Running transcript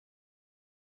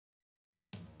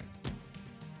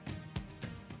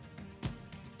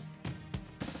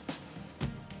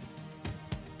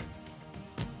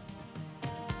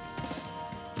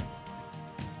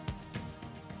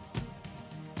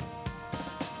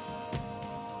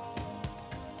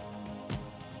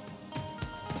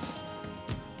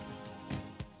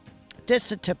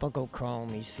Just a typical Chrome.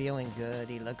 He's feeling good.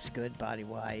 He looks good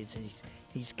body-wise.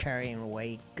 He's carrying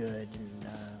weight good, and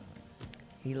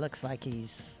he looks like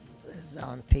is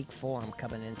on peak form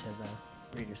coming into the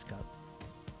Breeders' Cup.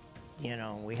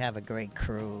 We have a great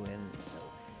crew,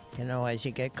 and as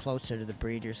you get closer to the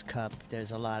Breeders' Cup,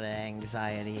 there's a lot of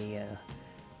anxiety.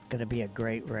 Going to be a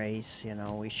great race.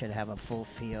 We should have a full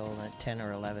field, 10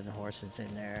 or 11 horses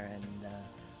in there, and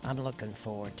I'm looking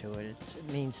forward to it.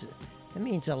 It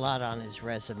means a lot on his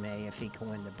resume if he can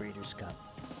win the Breeders' Cup.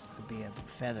 It would be a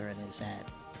feather in his hat.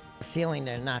 Feeling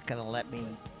they're not going to let me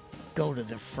go to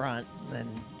the front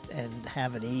and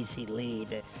have an easy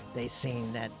lead. They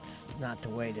seem that's not the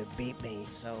way to beat me.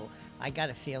 So I got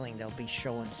a feeling they'll be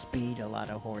showing speed, a lot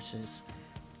of horses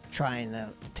trying to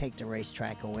take the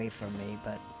racetrack away from me.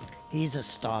 But he's a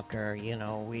stalker.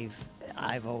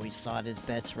 I've always thought his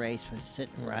best race was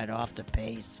sitting right off the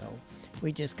pace. So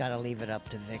we just got to leave it up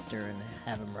to Victor and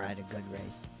have him ride a good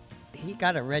race. He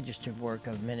got a registered work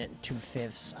of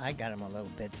 1:02. I got him a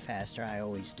little bit faster. I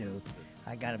always do.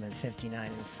 I got him in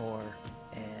 59.4,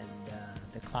 and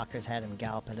the clockers had him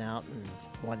galloping out in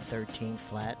 1:13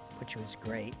 flat, which was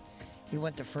great. He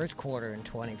went the first quarter in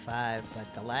 25,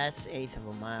 but the last eighth of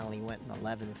a mile he went in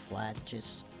 11 flat,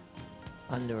 just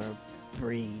under a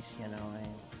breeze. And it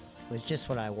was just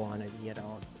what I wanted.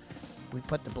 We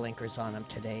put the blinkers on him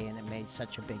today, and it made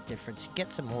such a big difference. He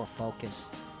gets some more focus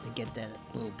to get that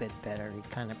a little bit better. He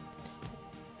kind of,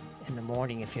 in the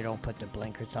morning, if you don't put the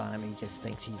blinkers on him, he just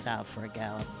thinks he's out for a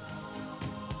gallop.